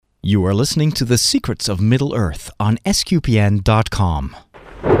You are listening to The Secrets of Middle-earth on SQPN.com.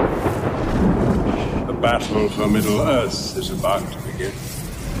 The battle for Middle-earth is about to begin.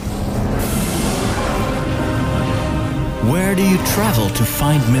 Where do you travel to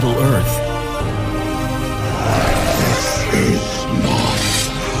find Middle-earth?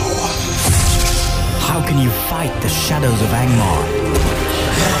 How can you fight the shadows of Angmar?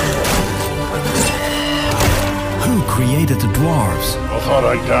 Who created the dwarves? I thought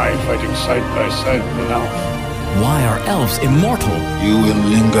I'd die fighting side by side with an elf. Why are elves immortal? You will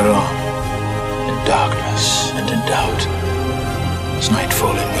linger on in darkness and in doubt, as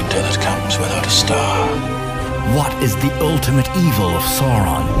nightfall in winter that comes without a star. What is the ultimate evil of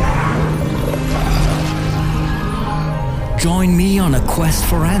Sauron? Join me on a quest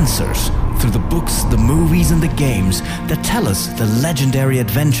for answers through the books, the movies, and the games that tell us the legendary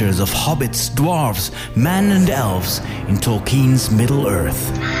adventures of hobbits, dwarves, men, and elves in Tolkien's Middle-earth.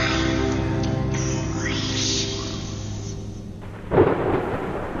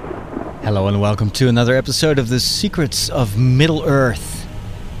 Hello and welcome to another episode of The Secrets of Middle-earth.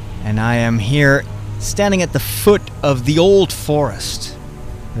 And I am here standing at the foot of the Old Forest,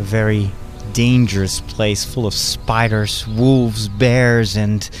 a very dangerous place full of spiders, wolves, bears,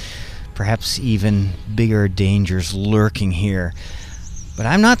 and perhaps even bigger dangers lurking here. But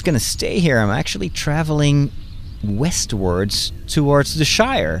I'm not going to stay here. I'm actually traveling westwards towards the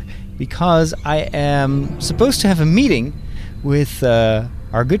Shire because I am supposed to have a meeting with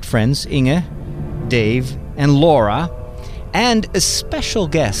our good friends Inge, Dave, and Laura, and a special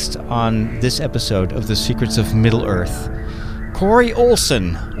guest on this episode of The Secrets of Middle-earth, Corey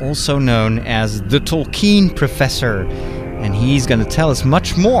Olsen, also known as the Tolkien Professor, and he's going to tell us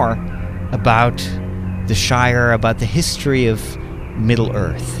much more about the Shire, about the history of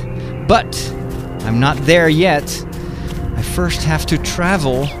Middle-earth. But I'm not there yet. I first have to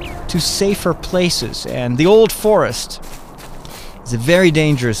travel to safer places, and the Old Forest is a very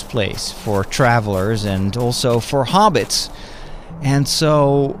dangerous place for travelers and also for hobbits. And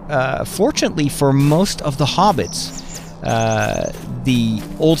so, fortunately for most of the hobbits, the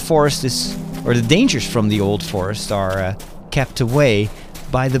Old Forest or the dangers from the Old Forest are kept away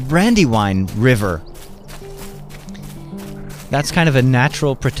by the Brandywine River. That's kind of a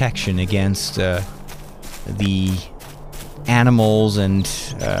natural protection against the animals and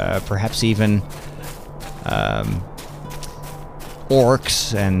perhaps even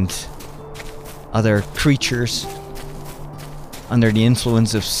orcs and other creatures under the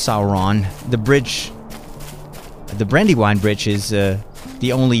influence of Sauron. The Brandywine Bridge is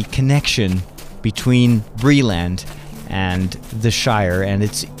the only connection between Breland and the Shire, and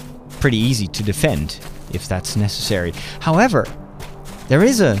it's pretty easy to defend if that's necessary. However, there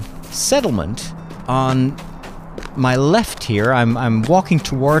is a settlement on my left here. I'm walking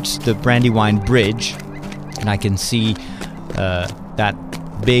towards the Brandywine Bridge, and I can see that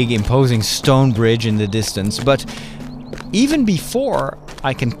big, imposing stone bridge in the distance. But even before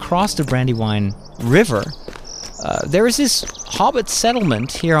I can cross the Brandywine River, there is this hobbit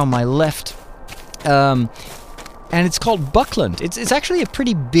settlement here on my left, and it's called Buckland. It's actually a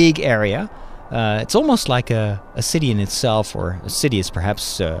pretty big area. It's almost like a city in itself, or a city is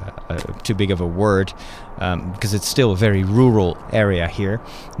perhaps too big of a word, because it's still a very rural area here.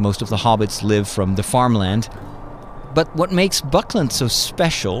 Most of the hobbits live from the farmland. But what makes Buckland so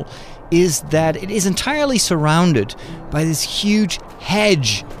special is that it is entirely surrounded by this huge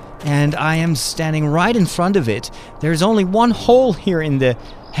hedge, and I am standing right in front of it. There's only one hole here in the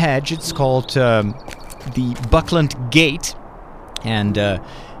hedge. It's called the Buckland Gate, and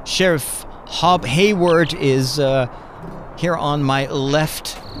Sheriff Hob Hayward is here on my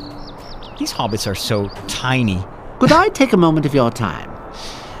left. These hobbits are so tiny. Could I take a moment of your time?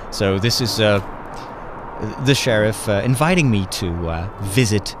 So this is the sheriff inviting me to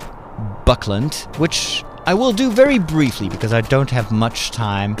visit Buckland, which I will do very briefly because I don't have much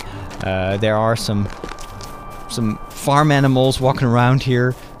time. There are some farm animals walking around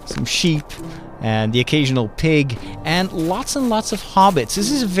here, some sheep, and the occasional pig, and lots of hobbits. This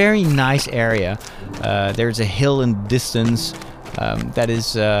is a very nice area. There's a hill in the distance that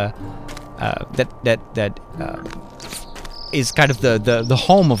is is kind of the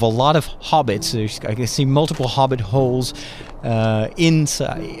home of a lot of hobbits. I can see multiple hobbit holes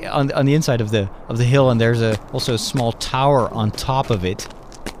inside on the inside of the hill, and there's also a small tower on top of it.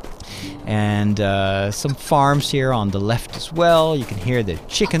 And some farms here on the left as well. You can hear the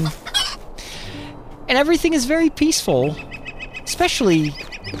chicken. And everything is very peaceful, especially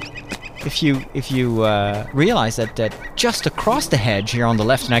if you realize that just across the hedge here on the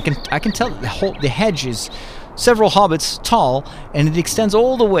left, and I can tell the hedge is several hobbits tall, and it extends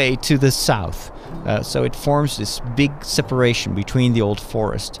all the way to the south. So it forms this big separation between the old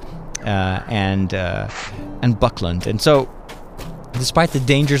forest and Buckland. And so, despite the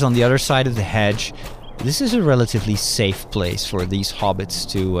dangers on the other side of the hedge, this is a relatively safe place for these hobbits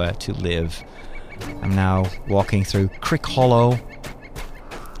to live. I'm now walking through Crick Hollow,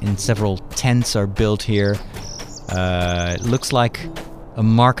 and several tents are built here. It looks like a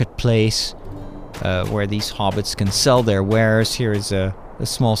marketplace where these hobbits can sell their wares. Here is a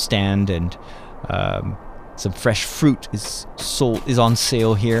small stand, and some fresh fruit is on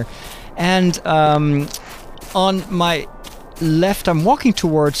sale here. And on my left, I'm walking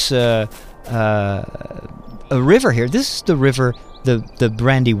towards a river here. This is the river, the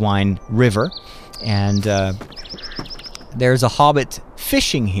Brandywine River, and there's a hobbit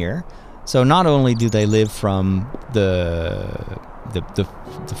fishing here. So not only do they live from the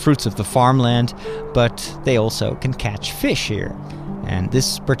fruits of the farmland, but they also can catch fish here. And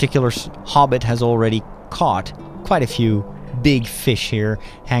this particular hobbit has already caught quite a few big fish here,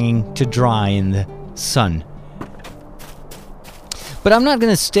 hanging to dry in the sun. But I'm not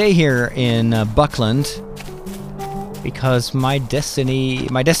going to stay here in Buckland, because my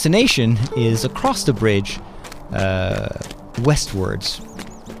destination is across the bridge, westwards.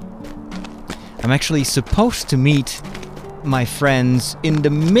 I'm actually supposed to meet my friends in the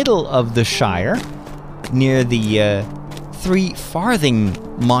middle of the Shire, near the 3 Farthing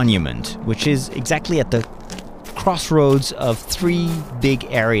Monument, which is exactly at the crossroads of 3 big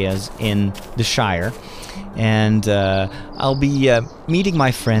areas in the Shire. And I'll be meeting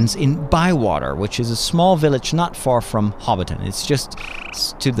my friends in Bywater, which is a small village not far from Hobbiton. It's just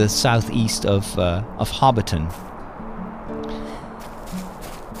to the southeast of Hobbiton.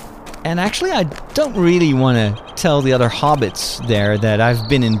 And actually, I don't really want to tell the other hobbits there that I've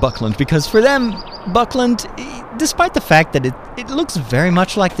been in Buckland, because for them, Buckland, despite the fact that it looks very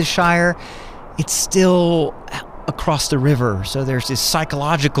much like the Shire, it's still across the river. So there's this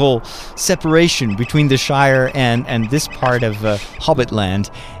psychological separation between the Shire and this part of Hobbitland.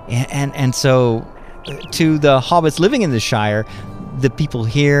 And so to the hobbits living in the Shire, the people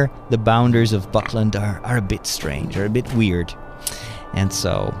here, the bounders of Buckland, are a bit strange, are a bit weird. And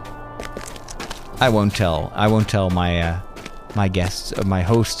so I won't tell my guests, my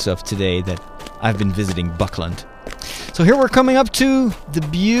hosts of today, that I've been visiting Buckland. So here we're coming up to the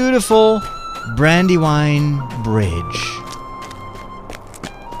beautiful Brandywine Bridge.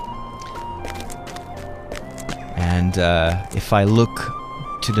 And if I look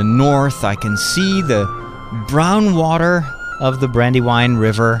to the north, I can see the brown water of the Brandywine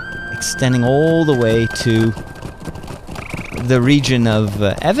River extending all the way to the region of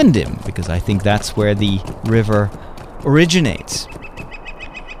Evendim, because I think that's where the river originates.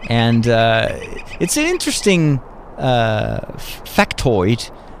 And it's an interesting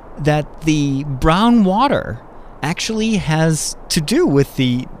factoid that the brown water actually has to do with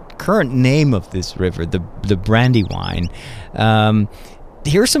the current name of this river, the Brandywine.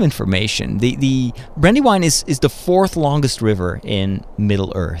 Here's some information. The Brandywine is the 4th longest river in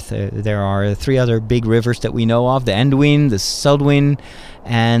Middle-earth. There are 3 other big rivers that we know of: the Endwin, the Seldwin,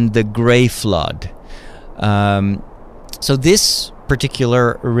 and the Grey Flood. So this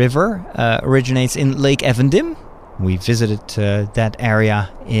particular river originates in Lake Evendim. We visited that area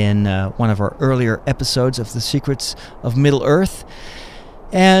in one of our earlier episodes of The Secrets of Middle-earth.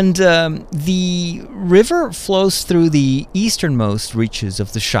 And the river flows through the easternmost reaches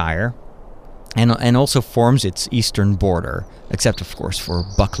of the Shire, and also forms its eastern border, except of course for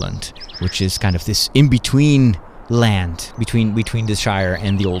Buckland, which is kind of this in-between land between the Shire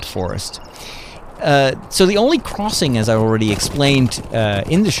and the Old Forest. So the only crossing, as I already explained,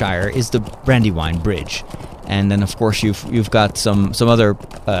 in the Shire is the Brandywine Bridge. And then, of course, you've got some other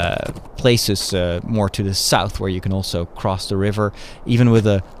places more to the south where you can also cross the river, even with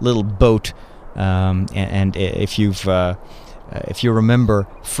a little boat. And if you remember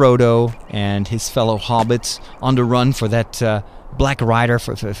Frodo and his fellow hobbits on the run for that Black Rider,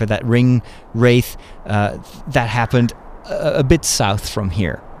 for that ring wraith, that happened a bit south from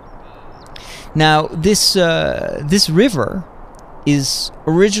here. Now, this river is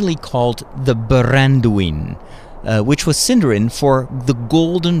originally called the Brandywine, which was Sindarin for the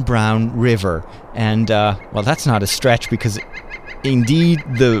Golden Brown River. And, well, that's not a stretch, because indeed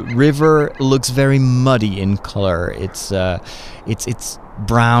the river looks very muddy in color. It's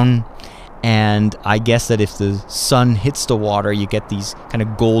brown, and I guess that if the sun hits the water, you get these kind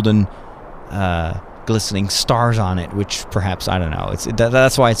of golden glistening stars on it, which perhaps, I don't know,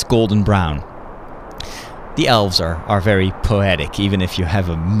 that's why it's golden brown. the elves are very poetic. Even if you have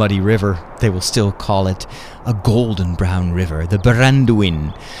a muddy river, they will still call it a golden brown river, the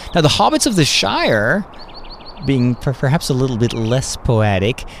Branduin. Now, the hobbits of the Shire, being perhaps a little bit less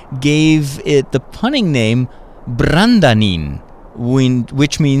poetic, gave it the punning name Brandanin,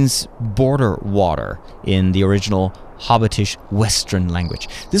 which means border water in the original Hobbitish Western language.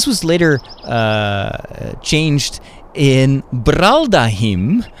 This was later changed in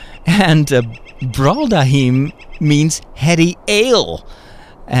Braldahim, and Braldahim means heady ale.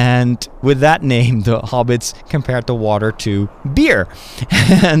 And with that name, the hobbits compared the water to beer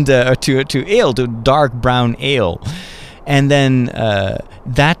and to ale, to dark brown ale. And then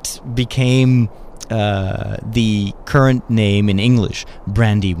that became the current name in English,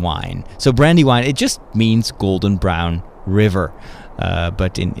 Brandywine. So Brandywine, it just means golden brown river.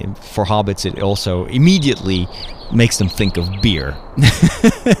 But for hobbits, it also immediately makes them think of beer.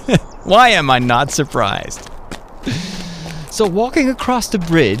 Why am I not surprised? So walking across the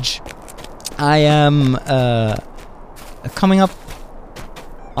bridge, I am coming up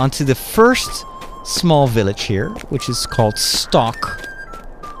onto the first small village here, which is called Stock.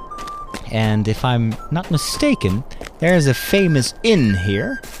 And if I'm not mistaken, there is a famous inn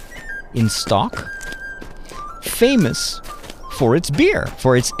here in Stock, famous for its beer,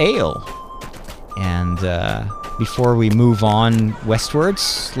 for its ale. And before we move on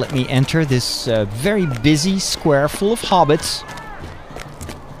westwards, let me enter this very busy square full of hobbits.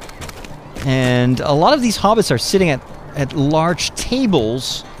 And a lot of these hobbits are sitting at large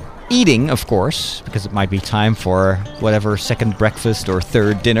tables, eating, of course, because it might be time for whatever second breakfast or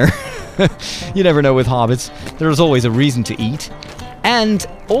third dinner. You never know with hobbits. There's always a reason to eat. And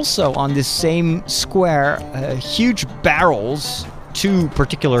also on this same square, huge barrels, two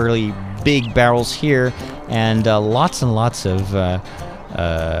particularly big barrels here, and lots of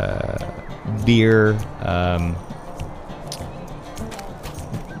beer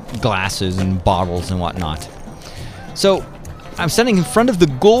glasses and bottles and whatnot. So I'm standing in front of the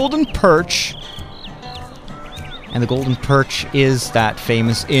Golden Perch, and the Golden Perch is that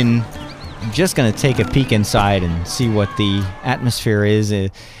famous inn. I'm just going to take a peek inside and see what the atmosphere is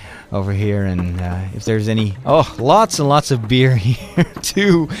over here, and if there's any... Oh, lots and lots of beer here,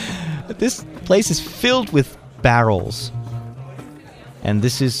 too. This place is filled with barrels. And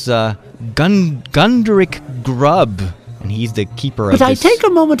this is Gunderic Grubb, and he's the keeper of Could I this take a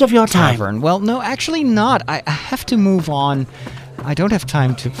moment of your time? tavern. Well, no, actually not. I have to move on. I don't have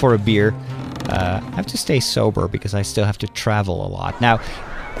time for a beer. I have to stay sober because I still have to travel a lot. Now,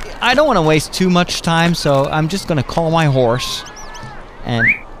 I don't want to waste too much time, so I'm just going to call my horse, and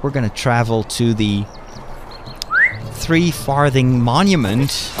we're going to travel to the 3 Farthing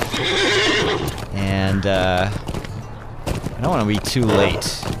Monument. And I don't want to be too late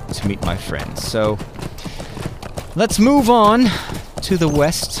to meet my friends. So let's move on to the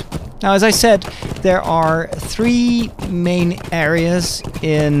west. Now, as I said, there are 3 main areas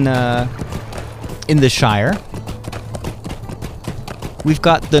in the Shire. We've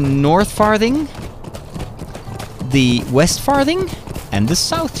got the North Farthing, the West Farthing, and the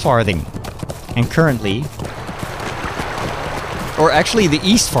South Farthing. And currently, or actually the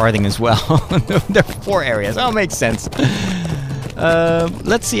East Farthing as well. There are 4 areas. Oh, makes sense.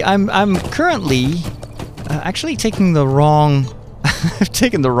 Let's see. I'm currently actually taking the wrong. I've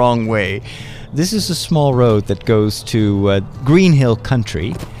taken the wrong way. This is a small road that goes to Green Hill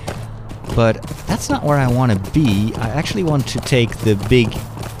Country, but that's not where I want to be. I actually want to take the big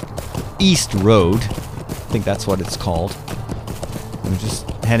East Road. I think that's what it's called. I'm just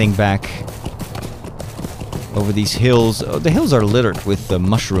heading back over these hills. Oh, the hills are littered with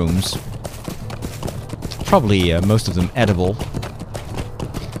mushrooms. Probably most of them edible.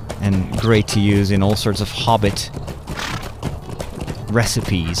 And great to use in all sorts of hobbit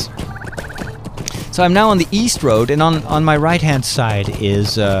recipes. So I'm now on the East Road, and on my right-hand side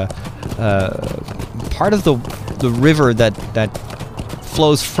is part of the river that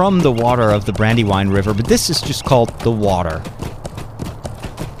flows from the water of the Brandywine River, but this is just called the Water.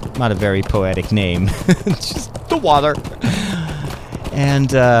 Not a very poetic name. It's just the water.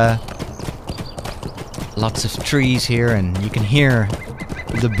 And lots of trees here, and you can hear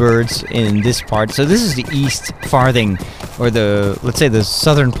the birds in this part. So this is the East Farthing, or let's say the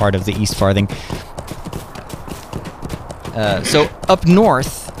southern part of the East Farthing. So up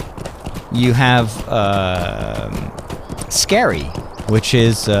north, you have Skerry, which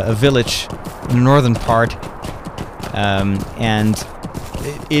is a village in the northern part, and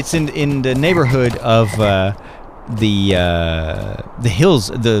it's in the neighborhood of the hills,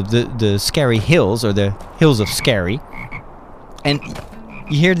 the Skerry Hills, or the Hills of Skerry, and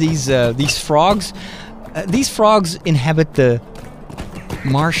you hear these frogs. These frogs inhabit the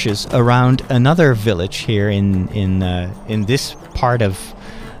marshes around another village here in this part of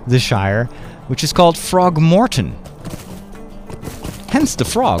the Shire, which is called Frogmorton. Hence the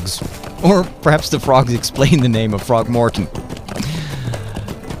frogs. Or perhaps the frogs explain the name of Frogmorton.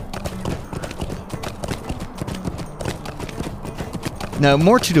 Now,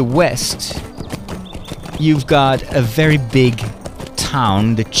 more to the west, you've got a very big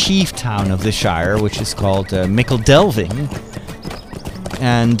town, the chief town of the Shire, which is called Micheldelving.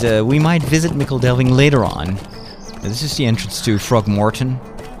 And we might visit Micheldelving later on. This is the entrance to Frogmorton.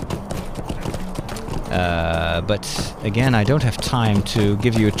 But again, I don't have time to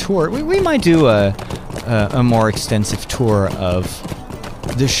give you a tour. We might do a more extensive tour of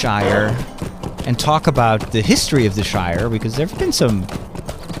the Shire and talk about the history of the Shire, because there have been some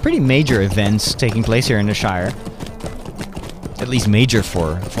pretty major events taking place here in the Shire. At least major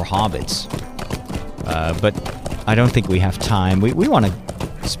for hobbits. But I don't think we have time. We want to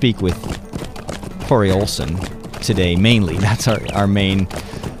speak with Corey Olsen today, mainly. That's our main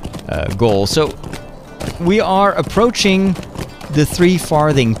goal. So we are approaching the 3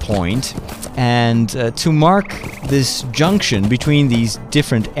 farthing point, and to mark this junction between these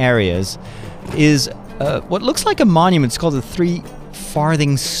different areas is what looks like a monument. It's called the 3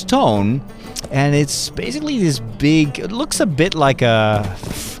 farthing stone, and it's basically this big, it looks a bit like a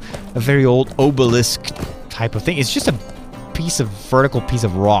very old obelisk type of thing. It's just a vertical piece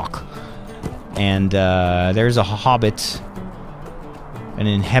of rock, and there's a hobbit, an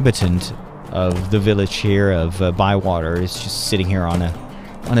inhabitant of the village here of Bywater, is just sitting here on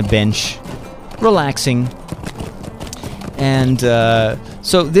a bench, relaxing. And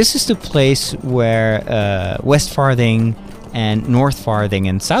so this is the place where West Farthing and North Farthing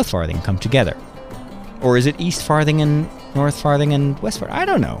and South Farthing come together. Or is it East Farthing and North Farthing and West Farthing? I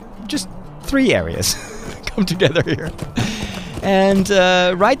don't know. Just 3 areas come together here. And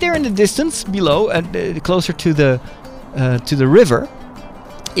right there in the distance below, closer to the river,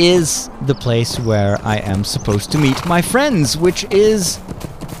 is the place where I am supposed to meet my friends, which is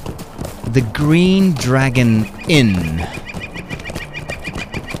the Green Dragon Inn.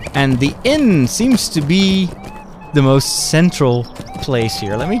 And the inn seems to be the most central place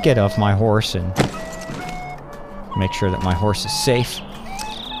here. Let me get off my horse and make sure that my horse is safe.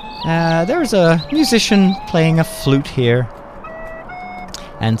 There's a musician playing a flute here,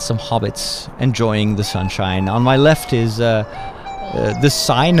 and some hobbits enjoying the sunshine. On my left is the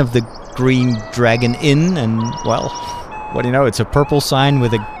sign of the Green Dragon Inn, and, well, what do you know, it's a purple sign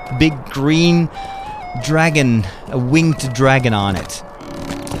with a big green dragon, a winged dragon on it.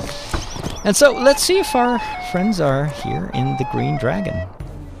 And so, let's see if our friends are here in the Green Dragon.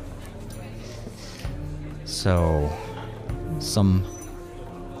 So, some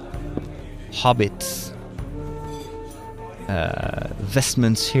hobbit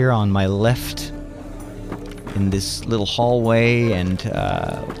vestments here on my left in this little hallway, and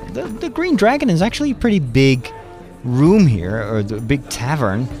the Green Dragon is actually a pretty big room here, or the big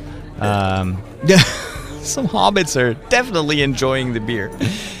tavern. Some hobbits are definitely enjoying the beer.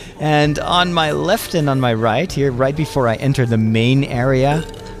 And on my left and on my right here, right before I enter the main area,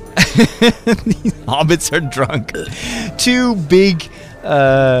 these hobbits are drunk. 2 big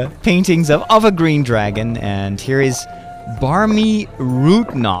paintings of a green dragon, and here is Barmy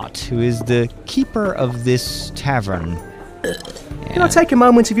Rootknot, who is the keeper of this tavern. Can I take a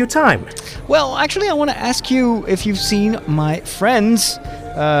moment of your time? Well, actually, I want to ask you if you've seen my friends,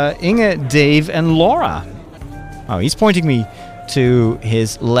 Inge, Dave, and Laura. Oh, he's pointing me to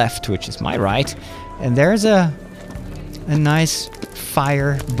his left, which is my right, and there's a nice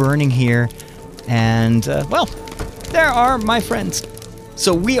fire burning here, and, well, there are my friends.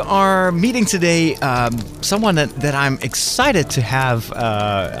 So we are meeting today someone that I'm excited to have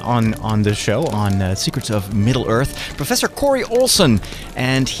on the show, on Secrets of Middle-earth, Professor Corey Olsen,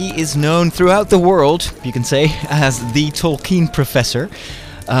 and he is known throughout the world, you can say, as the Tolkien professor.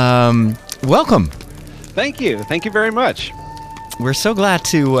 Welcome. Thank you very much. We're so glad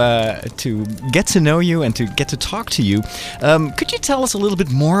to get to know you and to get to talk to you. Could you tell us a little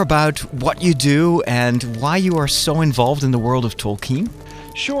bit more about what you do and why you are so involved in the world of Tolkien?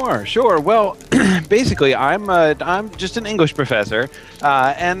 Sure. Well, basically, I'm just an English professor,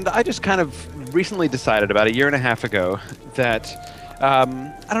 and I just kind of recently decided about a year and a half ago that I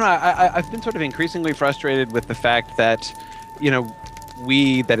don't know. I've been sort of increasingly frustrated with the fact that, you know,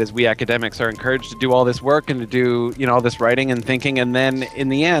 we academics are encouraged to do all this work and to do, you know, all this writing and thinking, and then in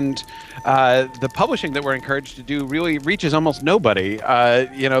the end, the publishing that we're encouraged to do really reaches almost nobody.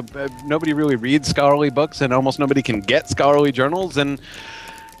 Nobody really reads scholarly books, and almost nobody can get scholarly journals. And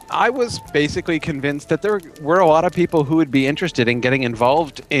I was basically convinced that there were a lot of people who would be interested in getting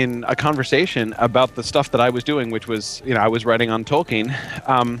involved in a conversation about the stuff that I was doing, which was, I was writing on Tolkien.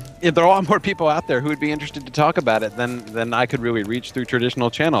 There are a lot more people out there who would be interested to talk about it than I could really reach through traditional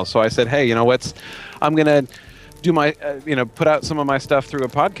channels. So I said, hey, I'm going to do my, put out some of my stuff through a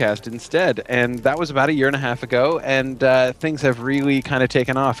podcast instead. And that was about a year and a half ago. And things have really kind of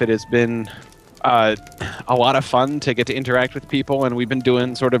taken off. It has been a lot of fun to get to interact with people, and we've been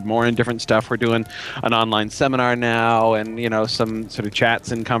doing sort of more and different stuff. We're doing an online seminar now, and some sort of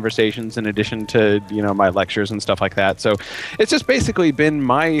chats and conversations in addition to my lectures and stuff like that. So it's just basically been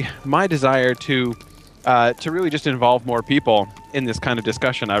my desire to really just involve more people in this kind of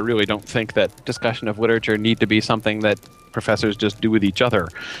discussion. I really don't think that discussion of literature need to be something that professors just do with each other,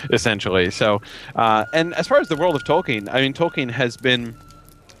 essentially. So and as far as the world of Tolkien, I mean, Tolkien has been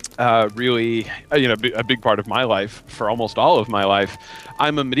really, a big part of my life for almost all of my life.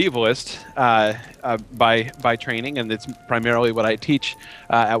 I'm a medievalist by training, and it's primarily what I teach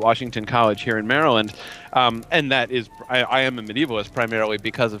at Washington College here in Maryland. And that is, I am a medievalist primarily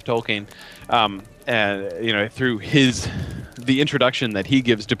because of Tolkien, and through the introduction that he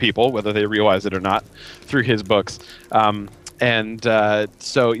gives to people, whether they realize it or not, through his books. So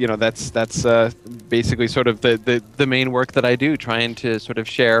that's basically sort of the main work that I do, trying to sort of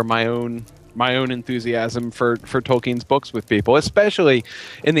share my own enthusiasm for Tolkien's books with people, especially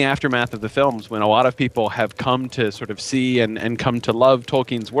in the aftermath of the films, when a lot of people have come to sort of see and come to love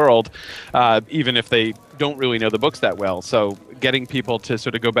Tolkien's world, even if they don't really know the books that well. So getting people to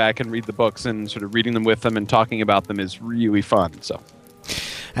sort of go back and read the books and sort of reading them with them and talking about them is really fun. So.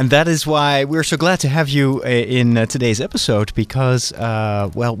 And that is why we're so glad to have you in today's episode, because,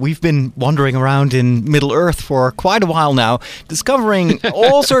 we've been wandering around in Middle-earth for quite a while now, discovering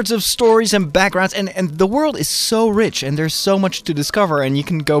all sorts of stories and backgrounds, and the world is so rich, and there's so much to discover, and you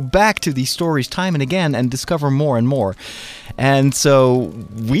can go back to these stories time and again and discover more and more. And so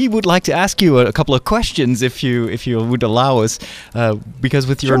we would like to ask you a couple of questions, if you would allow us, because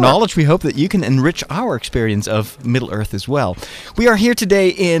with your knowledge, we hope that you can enrich our experience of Middle-earth as well. We are here today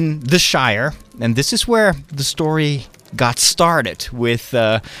in the Shire, and this is where the story got started with,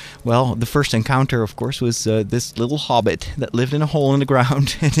 the first encounter, of course, was this little hobbit that lived in a hole in the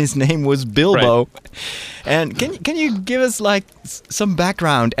ground, and his name was Bilbo. Right. And can you give us some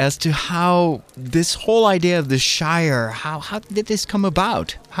background as to how this whole idea of the Shire, how did this come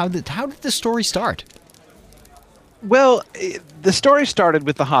about? How did the story start? Well, the story started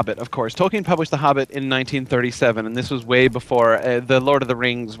with The Hobbit, of course. Tolkien published The Hobbit in 1937, and this was way before The Lord of the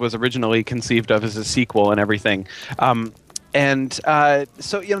Rings was originally conceived of as a sequel and everything. So,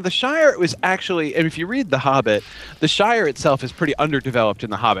 the Shire was actually, and if you read The Hobbit, the Shire itself is pretty underdeveloped in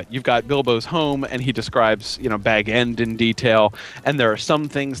The Hobbit. You've got Bilbo's home, and he describes, Bag End in detail, and there are some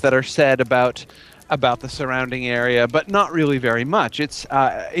things that are said about the surrounding area, but not really very much. It's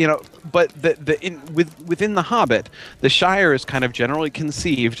but within the Hobbit, the Shire is kind of generally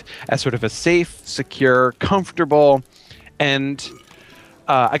conceived as sort of a safe, secure, comfortable, and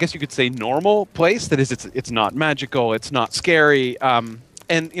I guess you could say normal place. That is, it's not magical, it's not scary.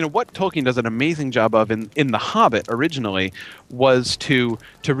 And what Tolkien does an amazing job of in The Hobbit originally was to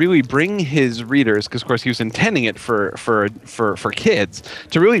really bring his readers, because of course he was intending it for kids,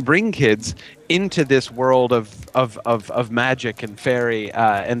 to really bring kids into this world of magic and fairy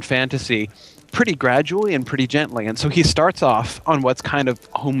and fantasy pretty gradually and pretty gently. And so he starts off on what's kind of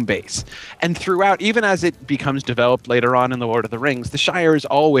home base. And throughout, even as it becomes developed later on in The Lord of the Rings, the Shire is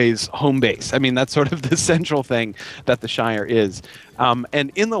always home base. I mean, that's sort of the central thing that the Shire is.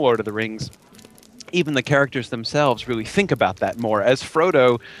 And in The Lord of the Rings, even the characters themselves really think about that more. As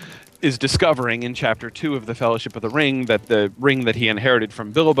Frodo is discovering in Chapter 2 of The Fellowship of the Ring that the ring that he inherited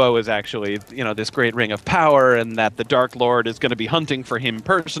from Bilbo is actually, this great ring of power, and that the Dark Lord is going to be hunting for him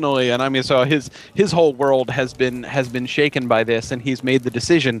personally. And I mean, so his whole world has been shaken by this, and he's made the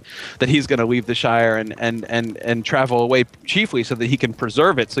decision that he's going to leave the Shire and travel away, chiefly so that he can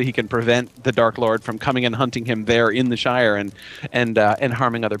preserve it, so he can prevent the Dark Lord from coming and hunting him there in the Shire and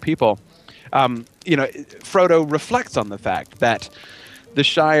harming other people. Frodo reflects on the fact that the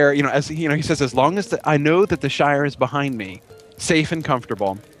Shire, he says, as long as I know that the Shire is behind me, safe and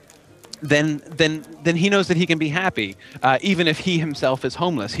comfortable, then he knows that he can be happy, even if he himself is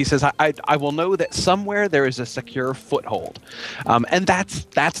homeless. He says, I will know that somewhere there is a secure foothold, and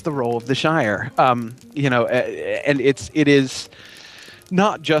that's the role of the Shire. And it is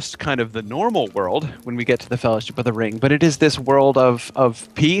not just kind of the normal world when we get to the Fellowship of the Ring, but it is this world of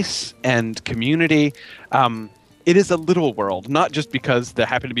peace and community. it is a little world, not just because there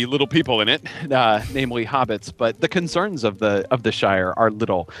happen to be little people in it, namely hobbits, but the concerns of the Shire are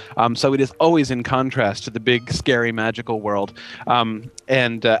little. So it is always in contrast to the big, scary, magical world, and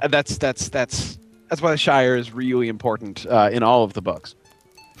that's why the Shire is really important in all of the books.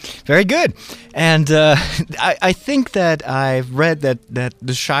 Very good. And I think that I've read that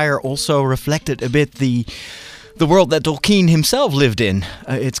the Shire also reflected a bit the world that Tolkien himself lived in.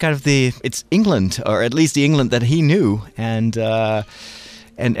 It's kind of it's England, or at least the England that he knew, and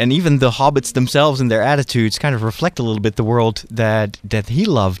even the hobbits themselves and their attitudes kind of reflect a little bit the world that he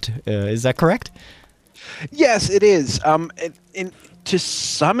loved. Is that correct? Yes, it is. To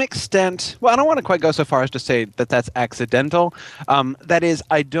some extent, well, I don't want to quite go so far as to say that that's accidental. That is,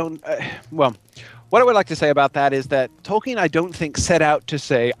 I don't. Well, what I would like to say about that is that Tolkien, I don't think, set out to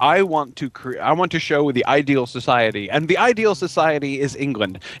say, I want to show the ideal society, and the ideal society is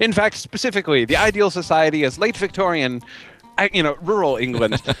England. In fact, specifically, the ideal society is late Victorian, rural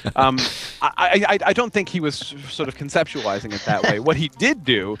England. I don't think he was sort of conceptualizing it that way. What he did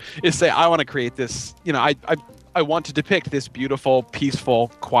do is say, I want to create this, I want to depict this beautiful,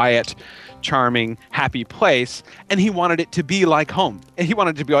 peaceful, quiet, charming, happy place, and he wanted it to be like home. And he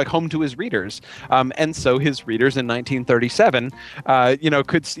wanted it to be like home to his readers. And so his readers in 1937,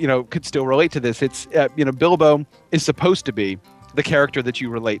 could still relate to this. It's, Bilbo is supposed to be the character that you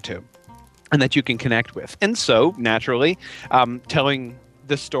relate to and that you can connect with. And so, naturally, telling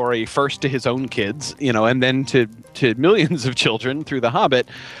the story first to his own kids, and then to millions of children through The Hobbit,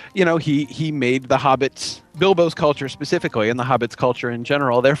 he made the Hobbits, Bilbo's culture specifically, and the Hobbits' culture in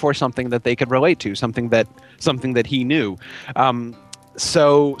general, therefore something that they could relate to, something that he knew.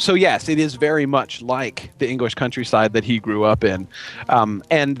 So yes, it is very much like the English countryside that he grew up in,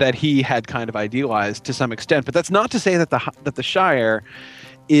 and that he had kind of idealized to some extent. But that's not to say that the Shire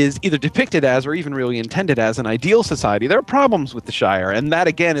is either depicted as or even really intended as an ideal society. There are problems with the Shire, and that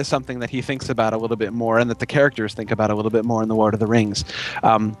again is something that he thinks about a little bit more, and that the characters think about a little bit more in The Lord of the Rings.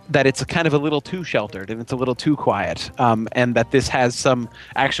 That it's kind of a little too sheltered, and it's a little too quiet, and that this has some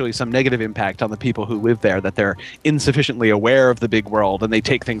negative impact on the people who live there, that they're insufficiently aware of the big world and they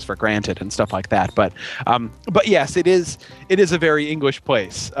take things for granted and stuff like that. But yes, it is a very English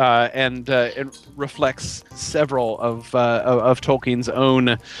place, and it reflects several of Tolkien's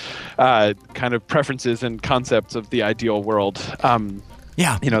own kind of preferences and concepts of the ideal world.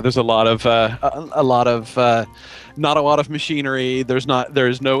 There's a lot of not a lot of machinery. There's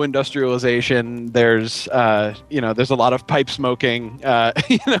no industrialization. There's a lot of pipe smoking.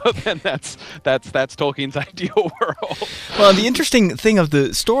 Then that's Tolkien's ideal world. Well, the interesting thing of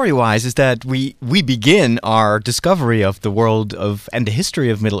the story-wise is that we begin our discovery of the world and the history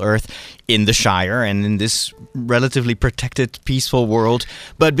of Middle-earth in the Shire and in this relatively protected, peaceful world.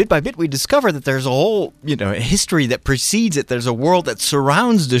 But bit by bit, we discover that there's a whole, history that precedes it. There's a world that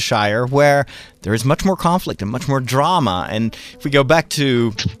surrounds the Shire where there is much more conflict and much more drama. And if we go back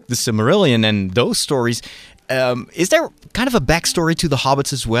to the Silmarillion and those stories, is there kind of a backstory to the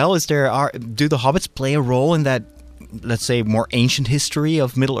Hobbits as well? Do the Hobbits play a role in that, let's say, more ancient history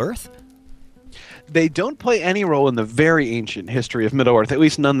of Middle-earth? They don't play any role in the very ancient history of Middle-earth, at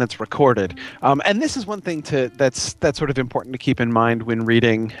least none that's recorded. And this is one thing that's sort of important to keep in mind when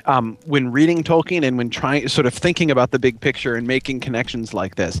reading Tolkien and when sort of thinking about the big picture and making connections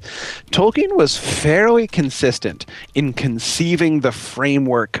like this. Tolkien was fairly consistent in conceiving the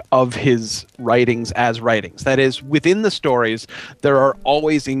framework of his writings as writings. That is, within the stories, there are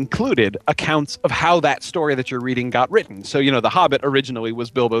always included accounts of how that story that you're reading got written. So, The Hobbit originally was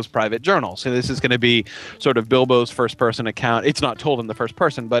Bilbo's private journal. So this is going to be sort of Bilbo's first-person account. It's not told in the first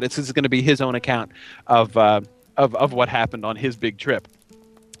person, but it's going to be his own account of what happened on his big trip.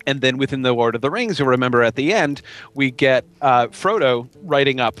 And then within The Lord of the Rings, you'll remember at the end, we get Frodo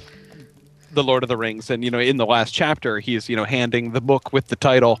writing up The Lord of the Rings. And, in the last chapter, he's, handing the book with the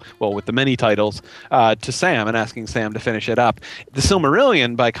title, with the many titles, to Sam and asking Sam to finish it up. The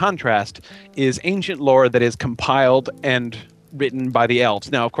Silmarillion, by contrast, is ancient lore that is compiled and written by the elves.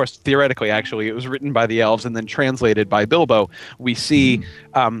 Now, of course, theoretically, actually, it was written by the elves and then translated by Bilbo. We see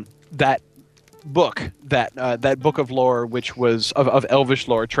that book, that book of lore, which was of elvish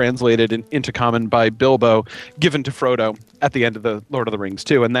lore, translated into common by Bilbo, given to Frodo at the end of the Lord of the Rings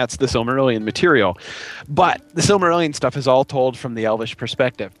too, and that's the Silmarillion material. But the Silmarillion stuff is all told from the elvish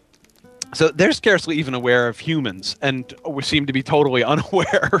perspective. So they're scarcely even aware of humans, and we seem to be totally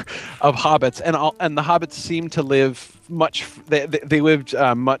unaware of hobbits. And the hobbits seem to live they lived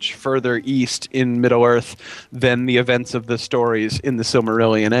much further east in Middle-earth than the events of the stories in the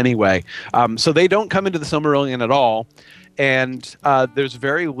Silmarillion anyway. So they don't come into the Silmarillion at all. and there's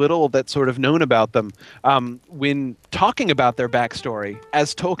very little that's sort of known about them. When talking about their backstory,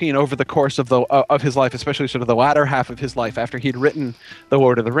 as Tolkien over the course of his life, especially sort of the latter half of his life after he'd written The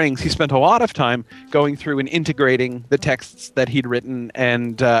Lord of the Rings, he spent a lot of time going through and integrating the texts that he'd written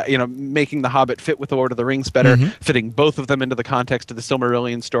and making The Hobbit fit with The Lord of the Rings better, fitting both of them into the context of the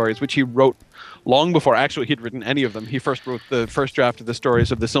Silmarillion stories, which he wrote long before actually he'd written any of them. He first wrote the first draft of the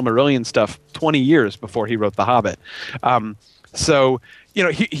stories of the Silmarillion stuff 20 years before he wrote The Hobbit. So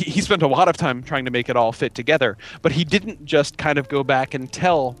he spent a lot of time trying to make it all fit together, but he didn't just kind of go back and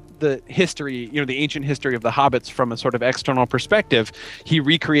tell the history, the ancient history of the Hobbits from a sort of external perspective. He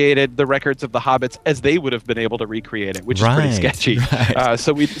recreated the records of the Hobbits as they would have been able to recreate it, which is pretty sketchy. Right.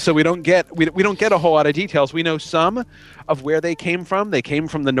 So we don't get a whole lot of details. We know some of where they came from. They came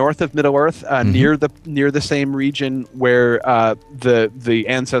from the north of Middle Earth, near the same region where the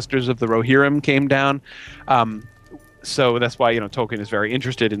ancestors of the Rohirrim came down. So that's why Tolkien is very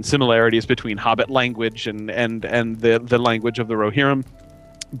interested in similarities between Hobbit language and the language of the Rohirrim.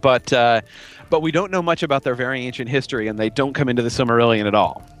 But we don't know much about their very ancient history, and they don't come into the Silmarillion at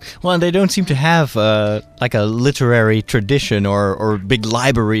all. Well, and they don't seem to have like a literary tradition or big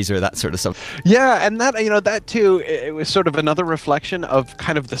libraries or that sort of stuff. Yeah, and that too, it was sort of another reflection of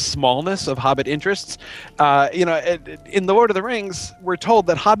kind of the smallness of Hobbit interests. In The Lord of the Rings, we're told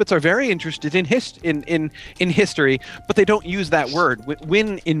that Hobbits are very interested in history, but they don't use that word.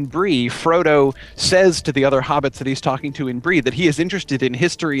 When in Bree, Frodo says to the other Hobbits that he's talking to in Bree that he is interested in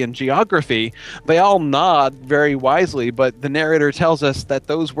history and geography, they all nod very wisely, but the narrator tells us that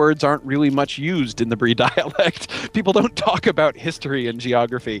those words aren't really much used in the Bree dialect. People don't talk about history and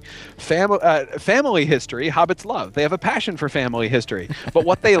geography. Family history, Hobbits love. They have a passion for family history. But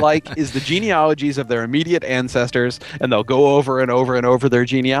what they like is the genealogies of their immediate ancestors, and they'll go over and over and over their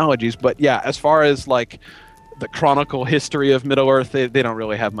genealogies. But yeah, as far as like the chronicle history of Middle-earth, they don't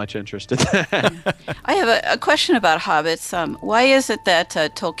really have much interest in that. I have a question about hobbits. Why is it that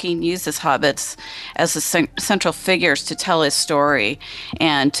Tolkien uses hobbits as the central figures to tell his story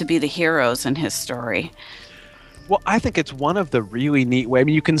and to be the heroes in his story? Well, I think it's one of the really neat ways. I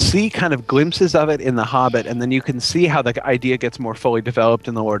mean, you can see kind of glimpses of it in The Hobbit, and then you can see how the idea gets more fully developed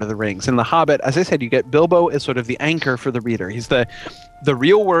in The Lord of the Rings. In The Hobbit, as I said, you get Bilbo as sort of the anchor for the reader. He's the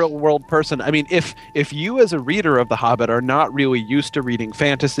real world person. I mean, if you as a reader of The Hobbit are not really used to reading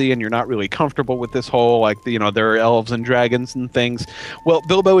fantasy and you're not really comfortable with this whole, like, there are elves and dragons and things, well,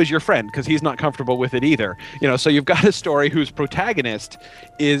 Bilbo is your friend because he's not comfortable with it either. So you've got a story whose protagonist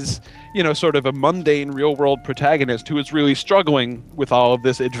is sort of a mundane real world protagonist who is really struggling with all of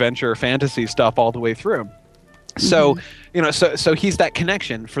this adventure fantasy stuff all the way through. So, so he's that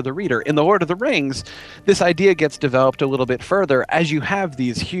connection for the reader. In The Lord of the Rings, this idea gets developed a little bit further as you have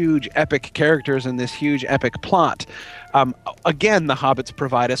these huge epic characters and this huge epic plot. Again, the Hobbits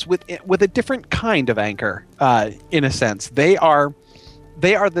provide us with a different kind of anchor, in a sense. They are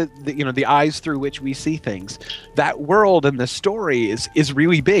the eyes through which we see things. That world and the story is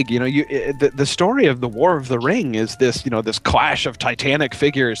really big. The story of the War of the Ring is this clash of titanic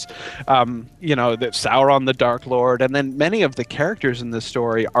figures. That Sauron the Dark Lord, and then many of the characters in this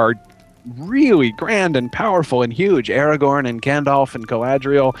story are really grand and powerful and huge. Aragorn and Gandalf and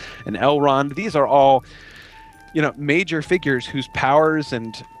Galadriel and Elrond. These are all major figures whose powers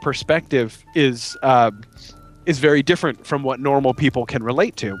and perspective is very different from what normal people can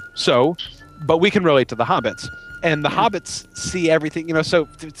relate to. So, but we can relate to the Hobbits, and the Hobbits see everything. So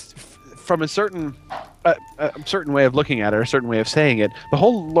from a certain way of looking at it, or a certain way of saying it, the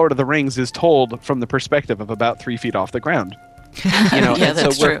whole Lord of the Rings is told from the perspective of about 3 feet off the ground. Yeah,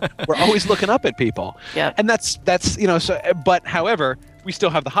 that's so true. We're always looking up at people. Yeah, and that's So, but however, we still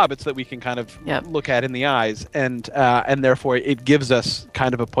have the Hobbits that we can kind of look at in the eyes, and therefore it gives us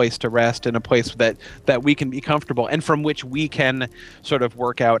kind of a place to rest and a place that we can be comfortable and from which we can sort of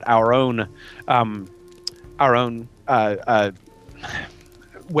work out our own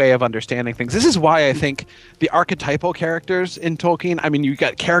way of understanding things. This is why I think the archetypal characters in Tolkien. I mean, you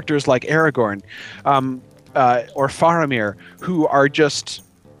got characters like Aragorn, or Faramir, who are just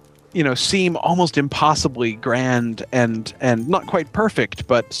seem almost impossibly grand and not quite perfect,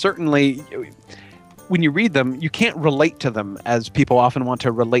 but certainly when you read them, you can't relate to them as people often want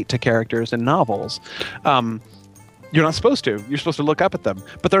to relate to characters in novels. You're not supposed to. You're supposed to look up at them,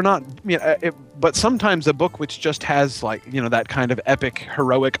 but they're not. But sometimes a book which just has that kind of epic,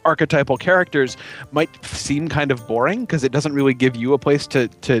 heroic, archetypal characters might seem kind of boring because it doesn't really give you a place to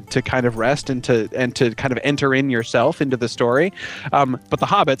kind of rest and to kind of enter in yourself into the story. But the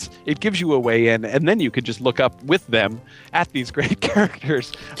Hobbits, it gives you a way in, and then you could just look up with them at these great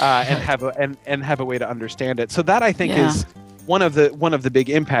characters and have a way to understand it. So that I think is one of the big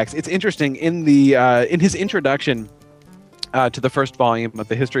impacts. It's interesting in his introduction to the first volume of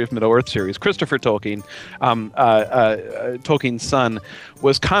the History of Middle-earth series, Christopher Tolkien, Tolkien's son,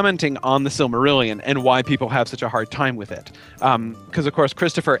 was commenting on the Silmarillion and why people have such a hard time with it. Because, of course,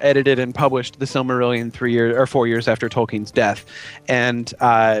 Christopher edited and published the Silmarillion 4 years after Tolkien's death. And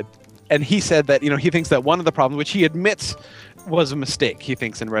he said that, he thinks that one of the problems, which he admits was a mistake, he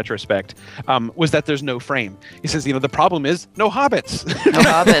thinks in retrospect, was that there's no frame. He says, the problem is no hobbits. No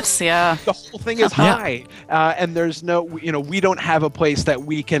hobbits, yeah. The whole thing is high, and there's no, we don't have a place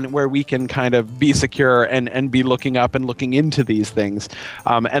where we can kind of be secure and be looking up and looking into these things,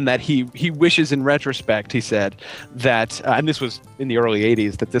 and that he wishes in retrospect, he said, that, and this was in the early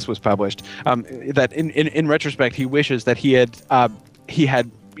 80s that this was published, that in retrospect he wishes that he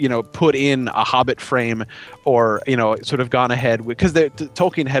had put in a Hobbit frame, or sort of gone ahead with, because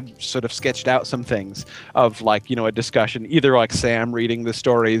Tolkien had sort of sketched out some things of a discussion, either like Sam reading the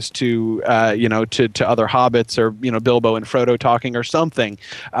stories to other hobbits, or Bilbo and Frodo talking or something,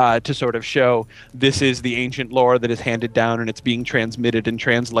 to sort of show this is the ancient lore that is handed down and it's being transmitted and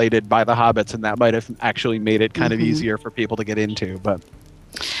translated by the hobbits, and that might have actually made it kind of easier for people to get into. But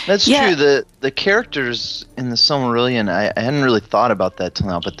that's true. The characters in the Silmarillion, I hadn't really thought about that till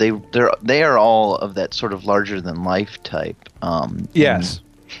now, but they are all of that sort of larger than life type. Yes.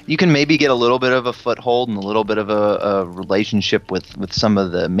 You can maybe get a little bit of a foothold and a little bit of a relationship with some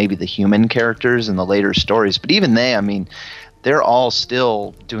of the human characters in the later stories, but even they're all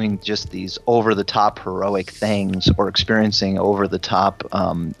still doing just these over-the-top heroic things, or experiencing over-the-top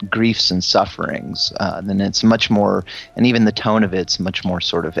griefs and sufferings. Then it's much more, and even the tone of it's much more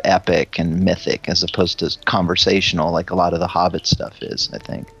sort of epic and mythic, as opposed to conversational, like a lot of the Hobbit stuff is, I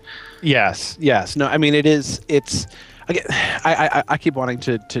think. Yes. No, it's. I keep wanting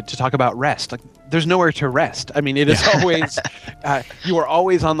to talk about rest. There's nowhere to rest. It is always, you are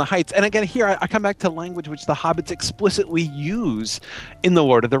always on the heights. And again, here I come back to language which the Hobbits explicitly use in The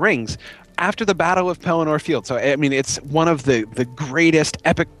Lord of the Rings. After the Battle of Pelennor Field, so it's one of the greatest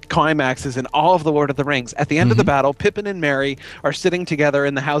epic climaxes in all of The Lord of the Rings. At the end of the battle, Pippin and Merry are sitting together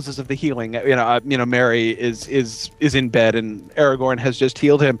in the Houses of the Healing. Merry is in bed, and Aragorn has just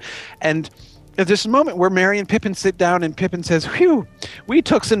healed him, and there's this moment where Merry and Pippin sit down, and Pippin says, "Whew, we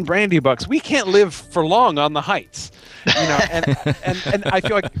took some brandy bucks. We can't live for long on the heights." And I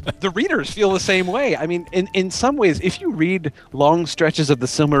feel like the readers feel the same way. In some ways, if you read long stretches of the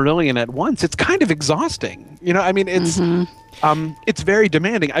Silmarillion at once, it's kind of exhausting. It's very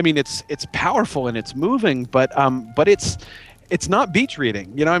demanding. It's powerful and it's moving, but it's not beach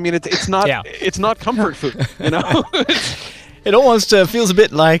reading. It's not comfort food. It almost feels a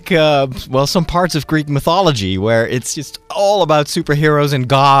bit like, some parts of Greek mythology, where it's just all about superheroes and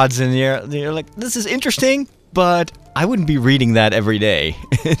gods, and you're like, this is interesting, but I wouldn't be reading that every day.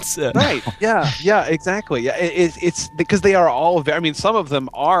 It's right. Yeah, exactly. Yeah, it's because they are all very, some of them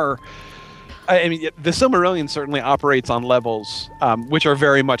are. The Silmarillion certainly operates on levels which are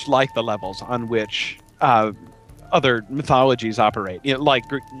very much like the levels on which other mythologies operate, like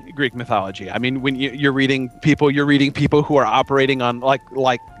Greek mythology. When you're reading people who are operating on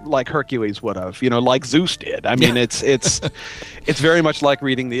like Hercules would have, like Zeus did. It's very much like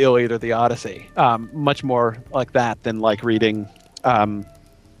reading the Iliad or the Odyssey. Much more like that than like reading,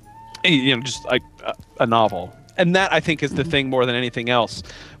 just like a novel. And that, I think, is the thing more than anything else,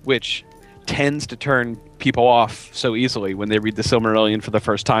 which tends to turn people off so easily when they read the Silmarillion for the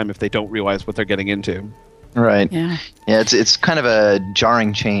first time if they don't realize what they're getting into. Right. Yeah. It's kind of a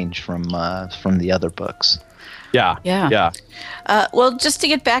jarring change from the other books. Yeah. Well, just to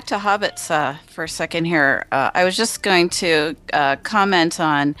get back to Hobbits for a second here, I was just going to comment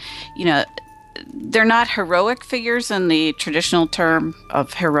on, they're not heroic figures in the traditional term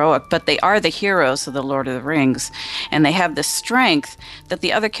of heroic, but they are the heroes of the Lord of the Rings, and they have the strength that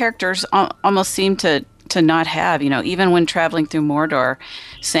the other characters almost seem to not have. Even when traveling through Mordor,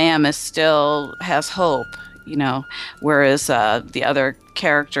 Sam still has hope, whereas the other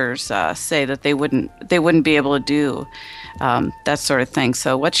characters say that they wouldn't be able to do that sort of thing.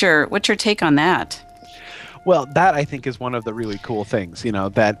 So what's your take on that? Well, that I think is one of the really cool things,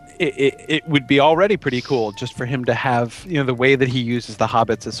 that it would be already pretty cool just for him to have, the way that he uses the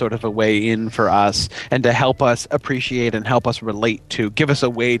hobbits as sort of a way in for us and to help us appreciate and help us give us a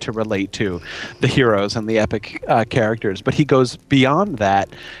way to relate to the heroes and the epic characters. But he goes beyond that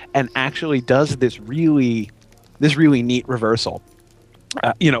and actually does this really neat reversal,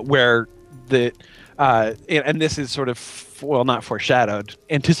 where and this is sort of, not foreshadowed,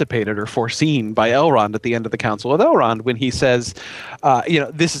 anticipated or foreseen by Elrond at the end of the Council of Elrond when he says,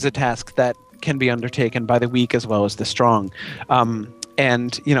 this is a task that can be undertaken by the weak as well as the strong.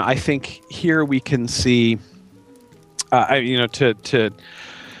 And I think here we can see, to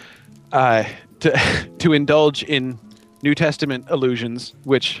indulge in New Testament allusions,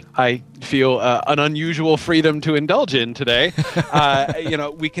 which I feel an unusual freedom to indulge in today.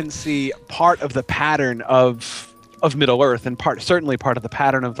 We can see part of the pattern of Middle-earth, and certainly part of the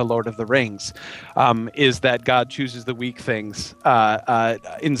pattern of the Lord of the Rings, is that God chooses the weak things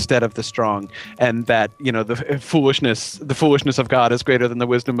instead of the strong, and that the foolishness of God is greater than the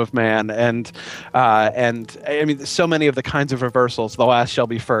wisdom of man, and I mean, so many of the kinds of reversals. The last shall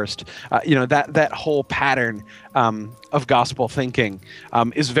be first. That whole pattern of gospel thinking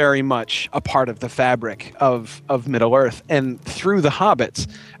is very much a part of the fabric of Middle-earth, and through the Hobbits.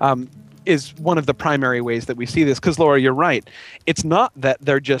 Is one of the primary ways that we see this. Because, Laura, you're right. It's not that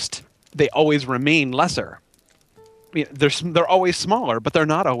they always remain lesser. I mean, they're always smaller, but they're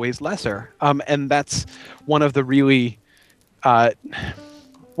not always lesser. And that's one of the really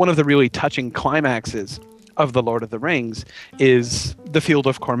touching climaxes of the Lord of the Rings is the Field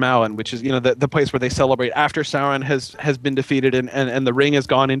of Cormallen, which is the place where they celebrate after Sauron has been defeated and the ring has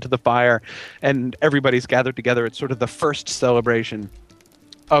gone into the fire and everybody's gathered together. It's sort of the first celebration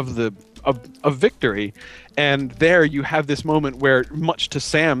of victory, and there you have this moment where, much to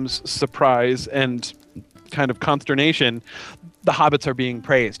Sam's surprise and kind of consternation, the hobbits are being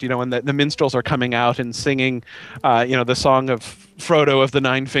praised, and the minstrels are coming out and singing, the song of Frodo of the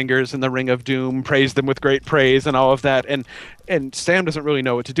Nine Fingers and the Ring of Doom, praise them with great praise and all of that, and Sam doesn't really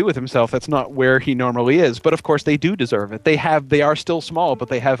know what to do with himself. That's not where he normally is, but of course they do deserve it. They are still small, but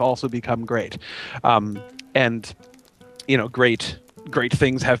they have also become great, and great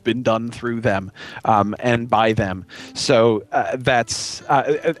things have been done through them and by them. So that's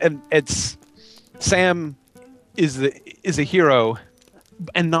and it's Sam is a hero,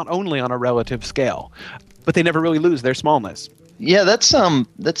 and not only on a relative scale, but they never really lose their smallness. Yeah, that's an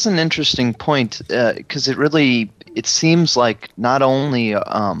interesting point, because it seems like not only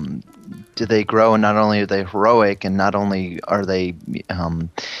do they grow, and not only are they heroic, and not only are they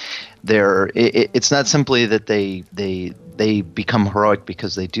it's not simply that they become heroic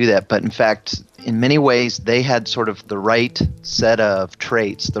because they do that, but in fact, in many ways, they had sort of the right set of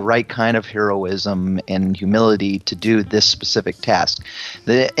traits, the right kind of heroism and humility to do this specific task.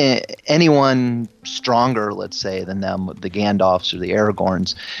 Anyone stronger, let's say, than them, the Gandalfs or the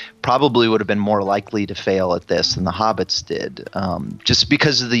Aragorns, probably would have been more likely to fail at this than the Hobbits did, just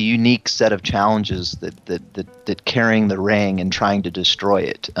because of the unique set of challenges that carrying the ring and trying to destroy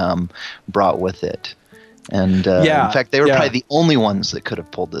it brought with it. And in fact, they were probably the only ones that could have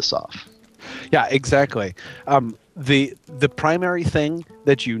pulled this off. Yeah, exactly. The primary thing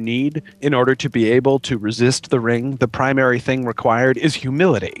that you need in order to be able to resist the ring, the primary thing required is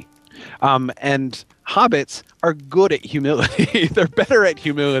humility. And hobbits are good at humility. They're better at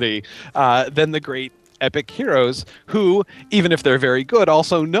humility than the great epic heroes who, even if they're very good,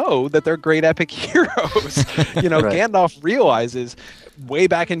 also know that they're great epic heroes. Right. Gandalf realizes way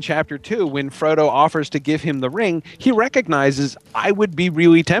back in chapter 2 when Frodo offers to give him the ring, he recognizes, I would be